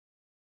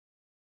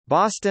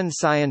Boston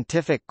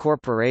Scientific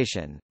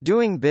Corporation,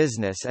 doing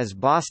business as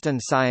Boston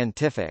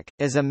Scientific,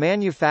 is a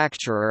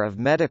manufacturer of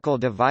medical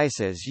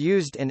devices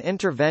used in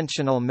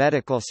interventional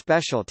medical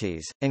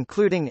specialties,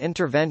 including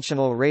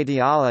interventional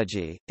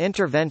radiology,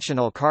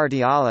 interventional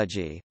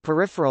cardiology,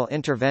 peripheral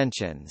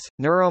interventions,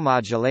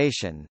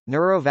 neuromodulation,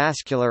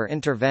 neurovascular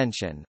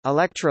intervention,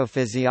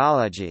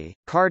 electrophysiology,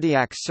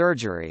 cardiac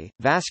surgery,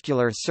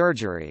 vascular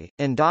surgery,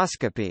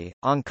 endoscopy,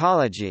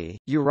 oncology,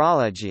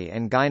 urology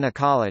and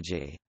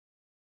gynecology.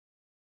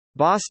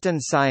 Boston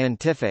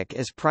Scientific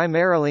is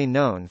primarily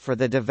known for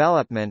the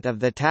development of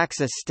the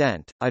Taxus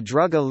stent, a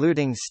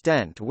drug-eluting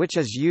stent which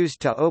is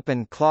used to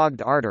open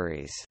clogged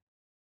arteries.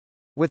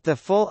 With the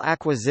full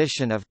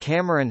acquisition of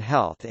Cameron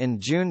Health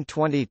in June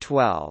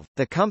 2012,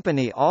 the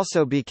company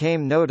also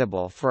became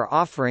notable for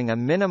offering a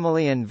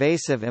minimally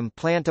invasive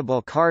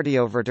implantable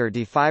cardioverter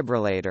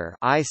defibrillator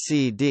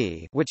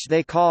 (ICD), which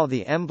they call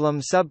the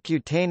Emblem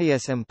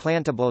Subcutaneous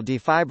Implantable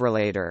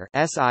Defibrillator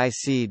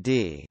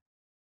 (SICD).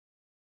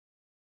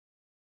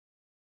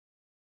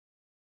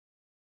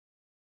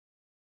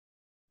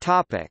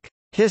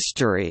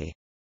 History.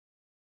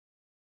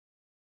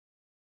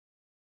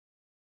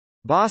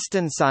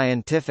 Boston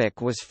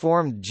Scientific was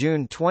formed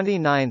June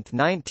 29,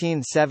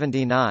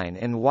 1979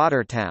 in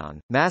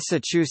Watertown,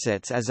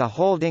 Massachusetts as a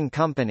holding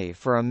company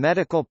for a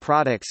medical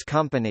products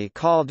company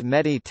called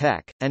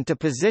Meditech, and to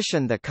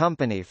position the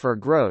company for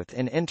growth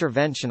in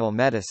interventional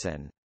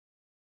medicine.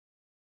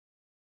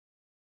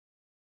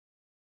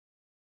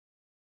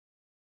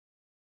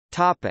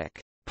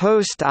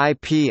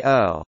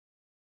 Post-IPO.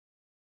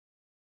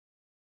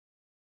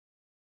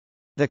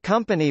 The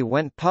company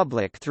went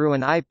public through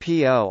an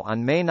IPO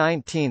on May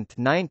 19,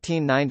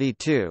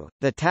 1992.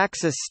 The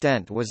Taxus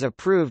stent was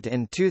approved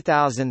in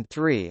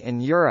 2003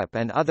 in Europe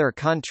and other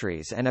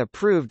countries and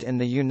approved in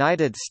the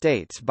United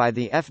States by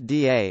the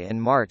FDA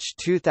in March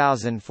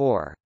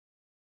 2004.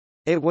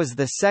 It was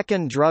the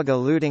second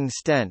drug-eluting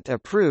stent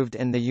approved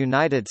in the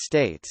United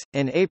States.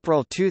 In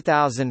April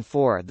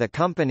 2004, the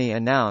company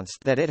announced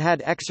that it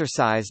had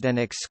exercised an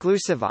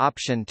exclusive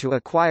option to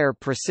acquire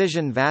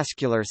Precision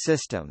Vascular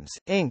Systems,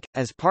 Inc.,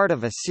 as part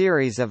of a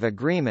series of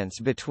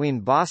agreements between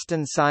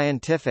Boston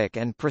Scientific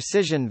and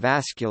Precision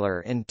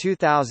Vascular in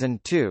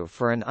 2002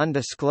 for an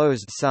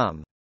undisclosed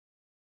sum.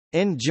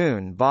 In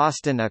June,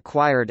 Boston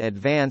acquired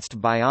Advanced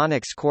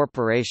Bionics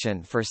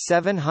Corporation for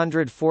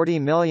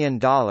 $740 million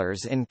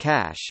in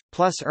cash,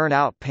 plus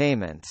earn-out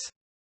payments.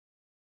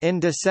 In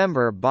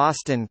December,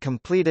 Boston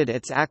completed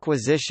its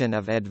acquisition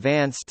of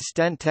Advanced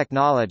Stent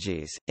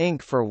Technologies,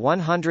 Inc. for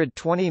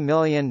 $120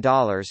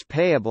 million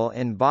payable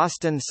in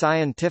Boston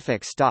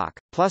Scientific stock,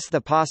 plus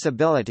the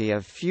possibility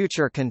of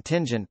future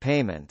contingent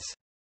payments.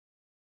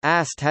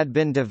 AST had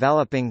been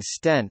developing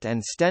stent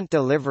and stent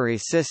delivery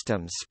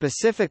systems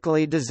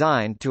specifically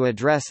designed to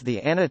address the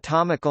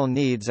anatomical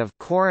needs of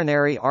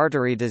coronary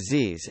artery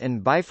disease in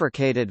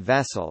bifurcated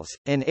vessels.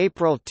 In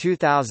April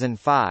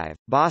 2005,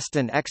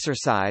 Boston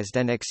exercised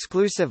an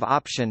exclusive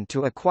option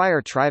to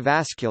acquire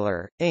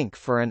Trivascular, Inc.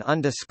 for an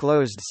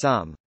undisclosed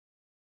sum.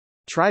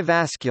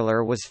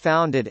 Trivascular was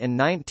founded in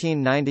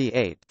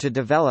 1998 to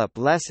develop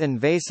less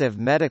invasive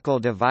medical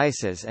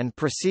devices and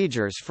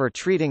procedures for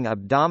treating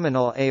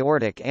abdominal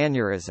aortic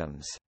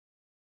aneurysms.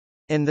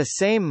 In the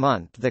same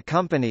month, the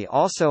company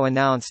also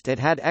announced it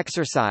had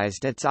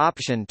exercised its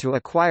option to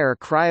acquire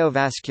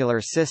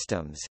Cryovascular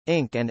Systems,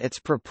 Inc. and its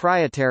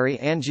proprietary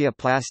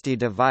angioplasty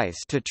device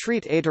to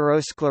treat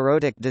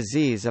atherosclerotic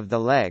disease of the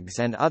legs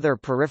and other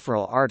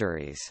peripheral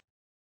arteries.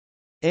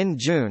 In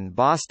June,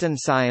 Boston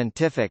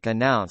Scientific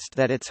announced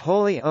that its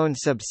wholly owned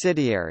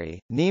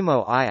subsidiary,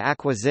 Nemo I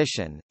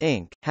Acquisition,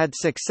 Inc., had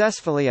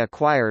successfully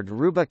acquired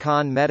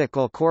Rubicon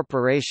Medical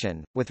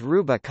Corporation, with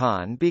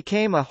Rubicon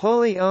became a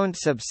wholly owned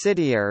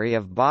subsidiary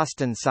of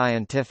Boston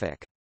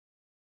Scientific.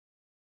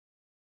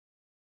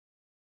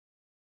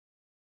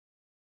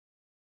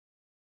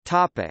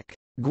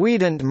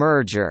 Guidant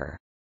merger.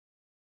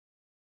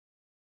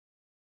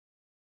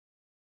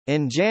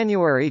 In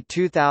January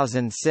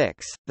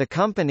 2006, the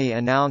company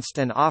announced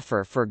an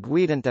offer for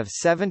Guidant of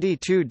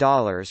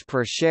 $72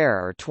 per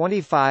share or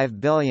 $25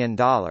 billion.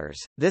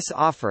 This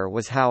offer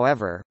was,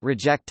 however,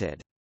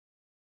 rejected.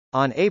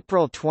 On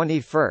April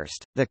 21,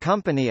 the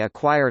company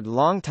acquired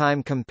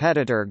longtime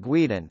competitor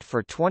Guidant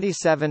for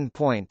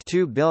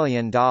 $27.2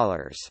 billion.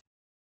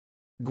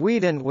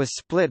 Guidant was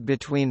split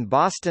between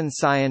Boston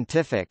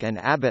Scientific and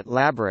Abbott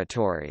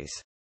Laboratories.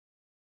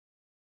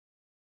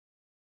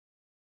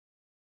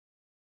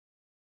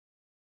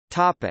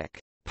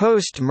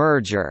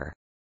 Post-merger.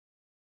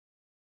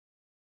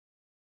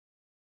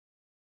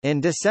 In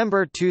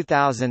December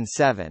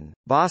 2007,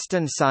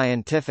 Boston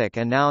Scientific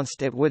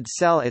announced it would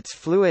sell its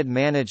fluid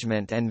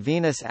management and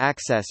venous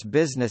access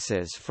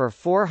businesses for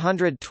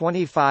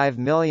 $425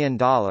 million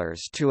to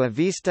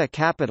Avista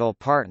Capital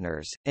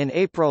Partners. In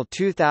April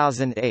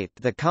 2008,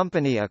 the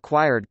company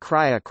acquired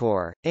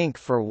Cryocor, Inc.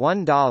 for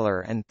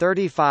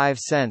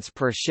 $1.35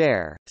 per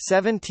share,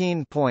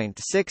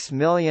 $17.6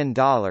 million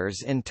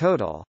in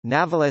total.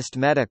 Navalist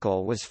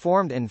Medical was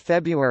formed in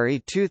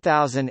February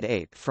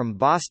 2008 from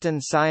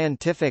Boston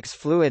Scientific's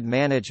fluid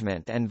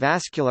management and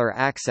vascular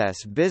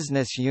access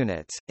business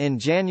units. In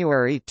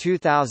January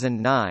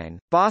 2009,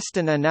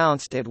 Boston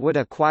announced it would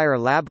acquire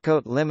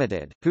Labcoat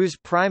Limited, whose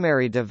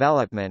primary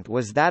development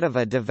was that of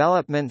a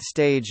development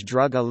stage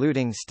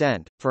drug-eluting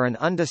stent, for an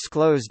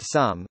undisclosed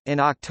sum.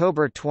 In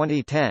October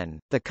 2010,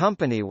 the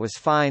company was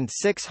fined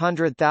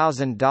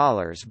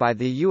 $600,000 by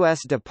the U.S.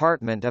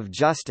 Department of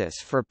Justice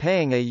for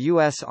paying a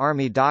U.S.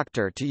 Army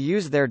doctor to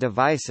use their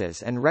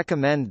devices and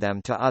recommend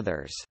them to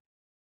others.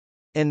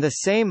 In the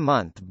same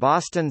month,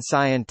 Boston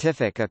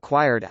Scientific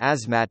acquired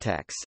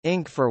Asmatex,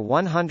 Inc. for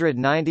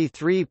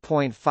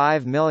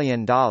 $193.5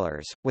 million,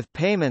 with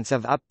payments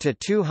of up to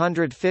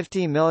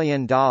 $250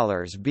 million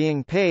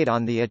being paid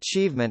on the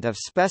achievement of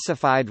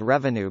specified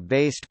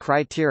revenue-based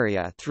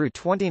criteria through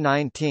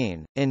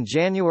 2019. In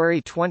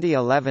January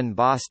 2011,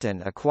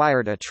 Boston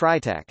acquired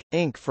Atritech,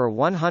 Inc. for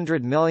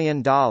 $100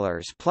 million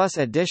plus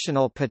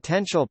additional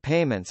potential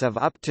payments of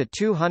up to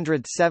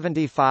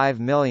 $275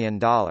 million.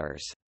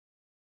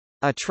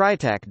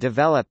 Atritech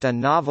developed a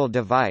novel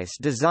device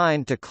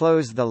designed to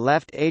close the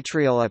left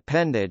atrial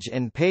appendage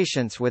in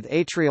patients with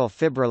atrial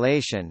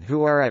fibrillation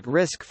who are at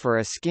risk for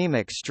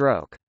ischemic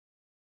stroke.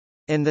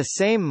 In the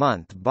same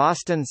month,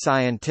 Boston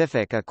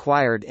Scientific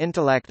acquired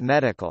Intellect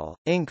Medical,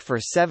 Inc. for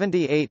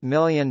 $78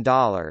 million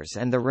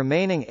and the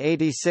remaining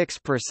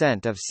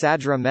 86% of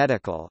Sadra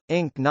Medical,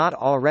 Inc. not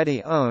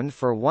already owned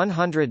for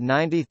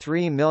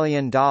 $193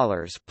 million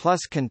plus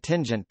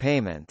contingent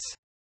payments.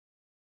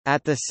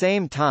 At the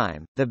same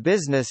time, the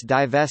business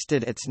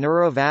divested its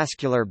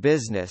neurovascular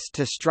business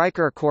to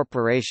Stryker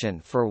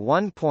Corporation for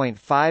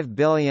 $1.5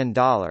 billion.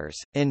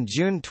 In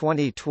June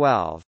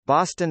 2012,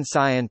 Boston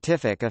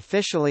Scientific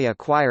officially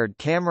acquired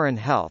Cameron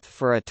Health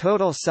for a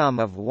total sum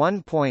of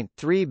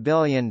 $1.3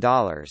 billion,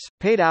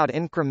 paid out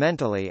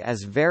incrementally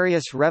as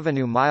various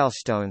revenue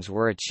milestones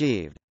were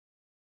achieved.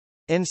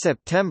 In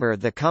September,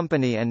 the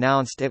company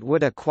announced it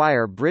would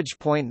acquire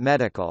Bridgepoint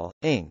Medical,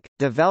 Inc.,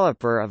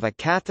 developer of a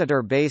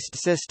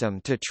catheter-based system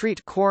to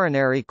treat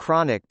coronary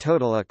chronic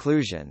total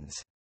occlusions.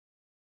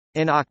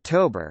 In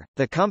October,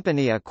 the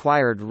company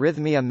acquired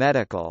Rhythmia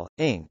Medical,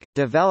 Inc.,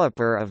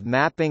 developer of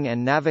mapping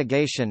and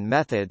navigation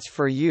methods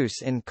for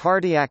use in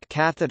cardiac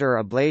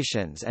catheter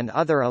ablations and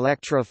other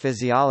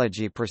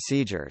electrophysiology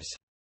procedures.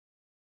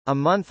 A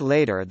month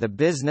later, the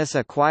business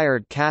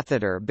acquired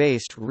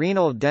catheter-based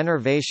renal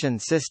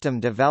denervation system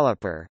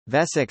developer,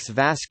 Vesix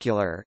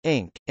Vascular,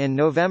 Inc. In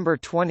November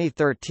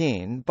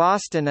 2013,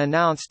 Boston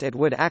announced it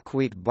would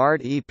acquire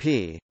Bard EP,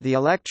 the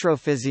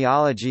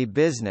electrophysiology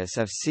business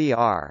of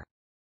C.R.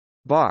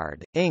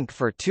 Bard, Inc.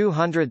 for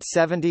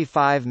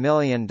 $275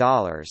 million.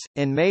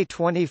 In May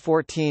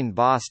 2014,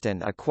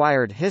 Boston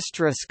acquired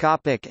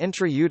hysteroscopic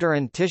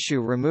intrauterine tissue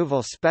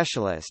removal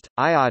specialist,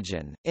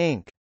 Iogen,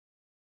 Inc.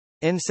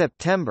 In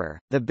September,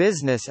 the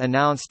business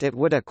announced it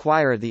would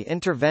acquire the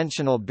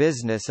interventional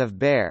business of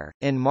Bayer.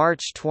 In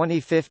March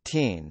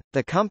 2015,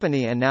 the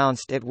company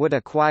announced it would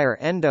acquire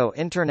Endo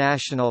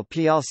International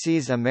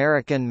plc's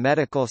American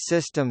Medical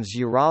Systems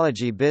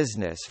urology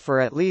business for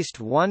at least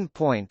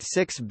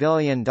 $1.6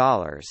 billion,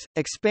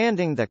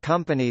 expanding the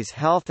company's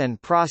health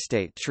and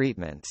prostate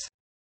treatments.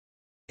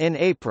 In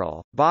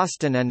April,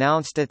 Boston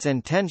announced its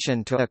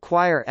intention to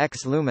acquire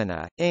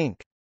Ex-Lumina,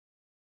 Inc.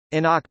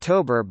 In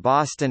October,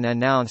 Boston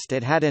announced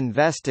it had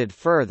invested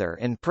further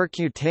in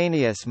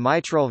percutaneous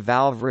mitral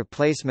valve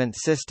replacement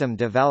system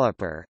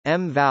developer,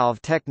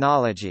 M-Valve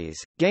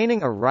Technologies,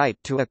 gaining a right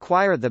to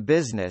acquire the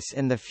business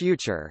in the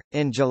future.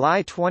 In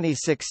July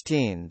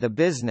 2016, the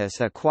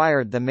business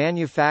acquired the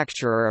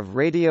manufacturer of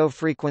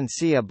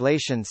radiofrequency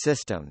ablation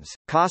systems,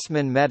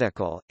 Cosman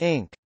Medical,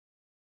 Inc.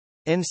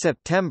 In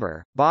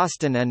September,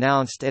 Boston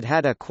announced it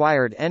had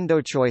acquired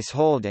Endochoice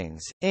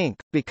Holdings, Inc.,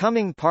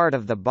 becoming part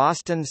of the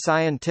Boston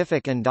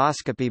Scientific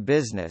endoscopy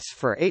business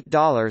for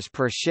 $8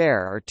 per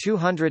share or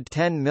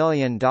 $210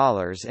 million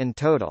in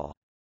total.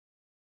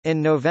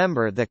 In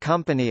November, the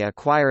company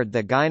acquired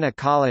the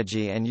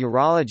gynecology and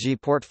urology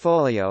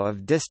portfolio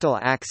of Distal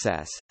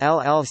Access,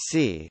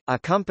 LLC, a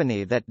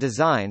company that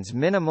designs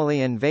minimally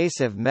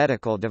invasive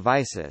medical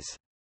devices.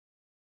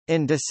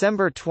 In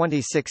December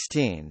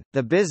 2016,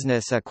 the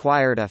business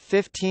acquired a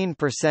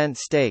 15%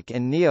 stake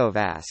in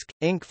Neovasc,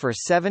 Inc. for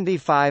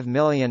 $75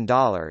 million.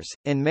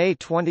 In May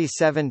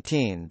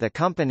 2017, the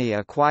company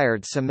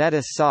acquired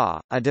Symetis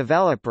SA, a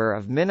developer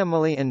of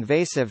minimally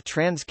invasive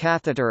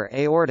transcatheter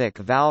aortic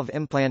valve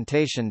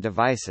implantation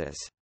devices.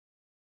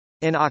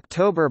 In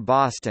October,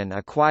 Boston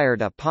acquired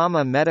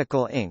Apama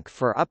Medical Inc.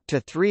 for up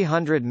to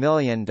 $300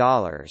 million.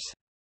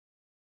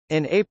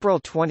 In April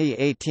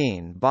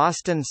 2018,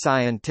 Boston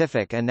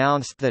Scientific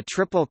announced the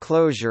triple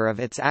closure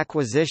of its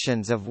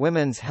acquisitions of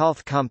women's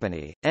health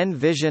company,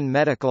 Envision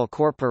Medical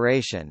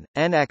Corporation,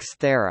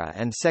 NxThera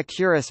and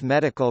Securus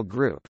Medical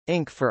Group,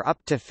 Inc. for up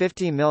to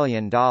 $50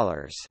 million.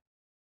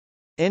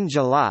 In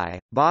July,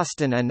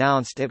 Boston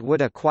announced it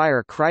would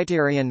acquire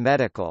Criterion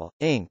Medical,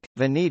 Inc.,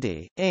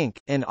 Veniti, Inc.,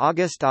 in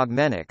August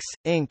Augmenix,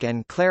 Inc.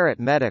 and Claret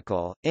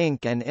Medical,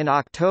 Inc. and in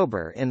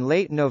October in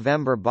late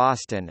November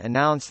Boston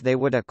announced they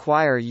would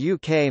acquire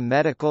UK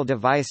medical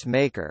device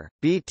maker,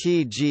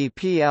 BTG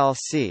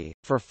plc,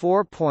 for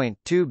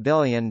 $4.2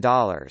 billion.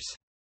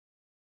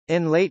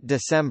 In late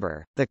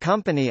December, the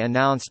company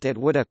announced it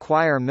would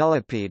acquire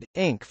Millipede,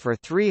 Inc. for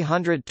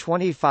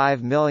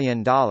 $325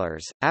 million,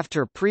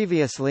 after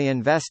previously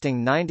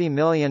investing $90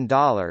 million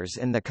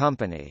in the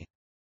company.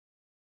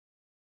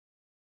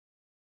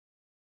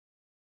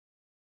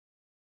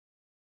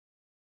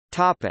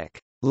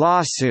 Topic: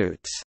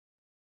 Lawsuits.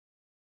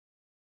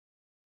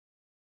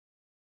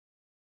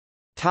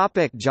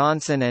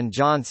 Johnson &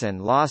 Johnson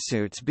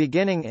lawsuits.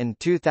 Beginning in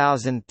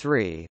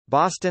 2003,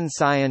 Boston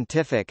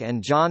Scientific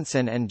and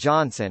Johnson &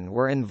 Johnson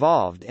were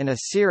involved in a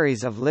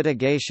series of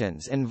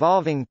litigations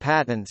involving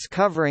patents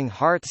covering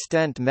heart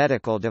stent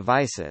medical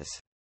devices.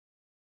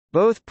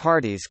 Both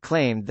parties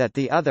claimed that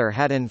the other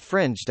had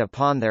infringed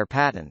upon their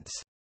patents.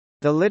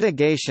 The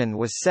litigation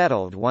was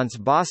settled once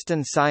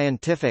Boston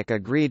Scientific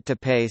agreed to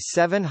pay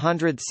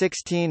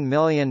 $716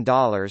 million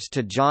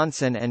to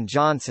Johnson &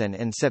 Johnson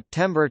in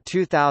September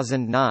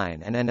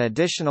 2009 and an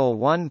additional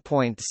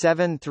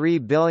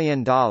 $1.73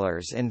 billion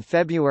in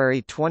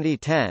February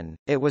 2010.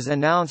 It was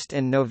announced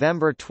in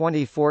November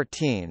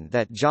 2014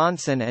 that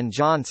Johnson &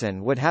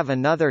 Johnson would have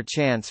another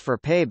chance for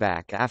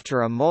payback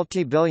after a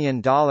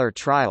multi-billion-dollar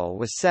trial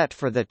was set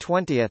for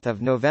 20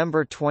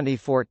 November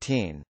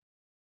 2014.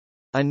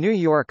 A New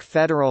York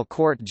federal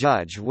court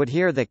judge would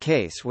hear the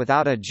case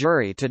without a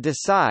jury to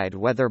decide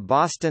whether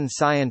Boston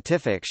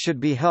Scientific should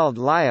be held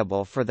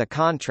liable for the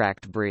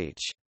contract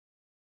breach.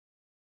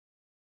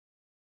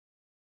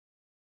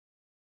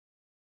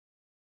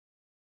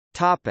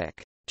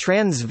 Topic: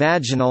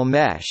 Transvaginal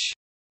mesh.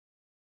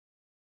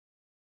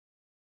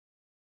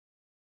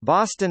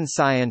 Boston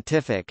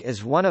Scientific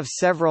is one of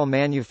several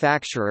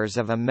manufacturers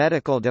of a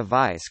medical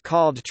device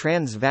called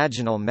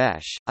transvaginal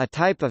mesh, a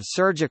type of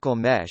surgical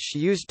mesh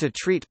used to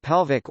treat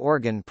pelvic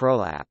organ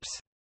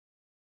prolapse.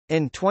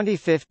 In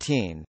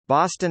 2015,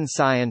 Boston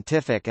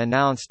Scientific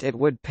announced it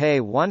would pay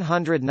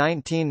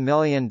 $119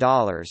 million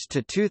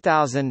to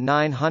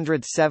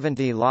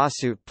 2,970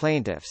 lawsuit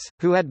plaintiffs,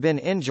 who had been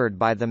injured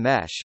by the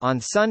mesh. On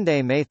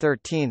Sunday, May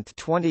 13,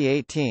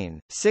 2018,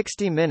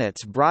 60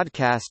 Minutes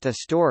broadcast a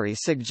story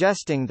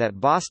suggesting that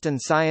Boston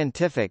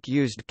Scientific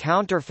used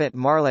counterfeit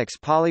Marlix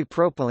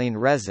polypropylene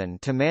resin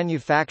to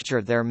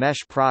manufacture their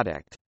mesh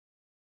product.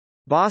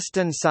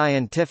 Boston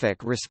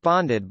Scientific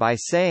responded by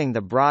saying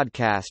the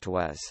broadcast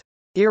was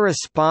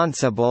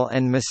irresponsible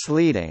and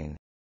misleading,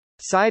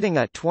 citing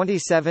a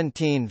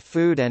 2017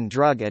 Food and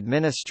Drug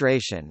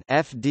Administration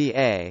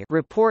 (FDA)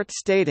 report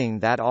stating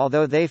that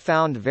although they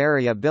found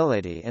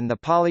variability in the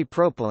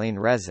polypropylene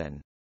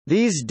resin,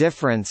 these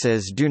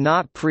differences do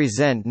not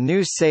present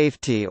new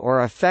safety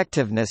or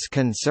effectiveness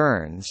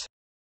concerns.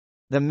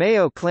 The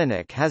Mayo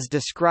Clinic has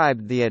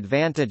described the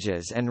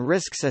advantages and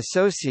risks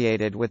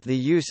associated with the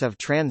use of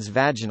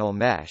transvaginal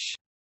mesh.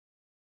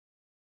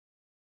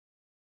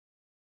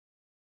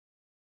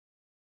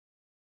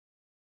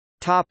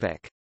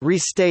 Topic: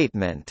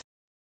 Restatement.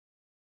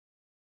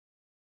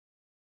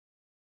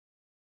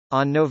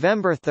 On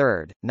November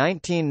 3,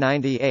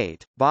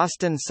 1998,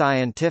 Boston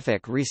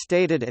Scientific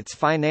restated its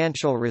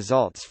financial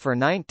results for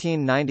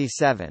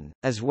 1997,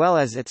 as well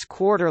as its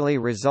quarterly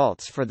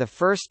results for the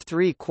first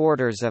 3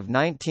 quarters of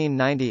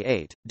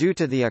 1998, due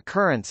to the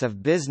occurrence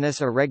of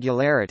business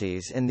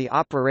irregularities in the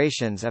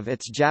operations of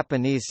its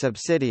Japanese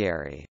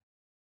subsidiary.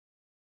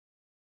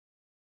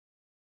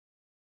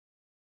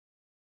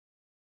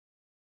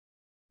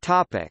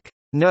 Topic: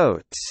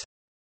 Notes.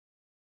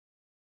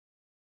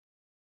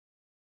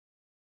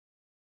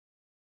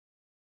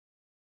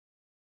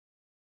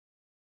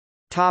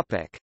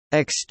 Topic: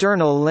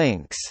 External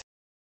links.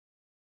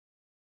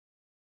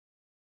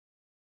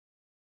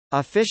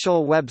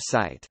 Official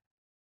website.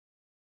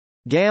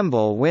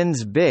 Gamble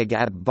wins big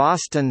at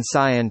Boston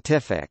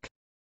Scientific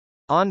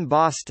on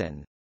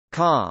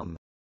Boston.com.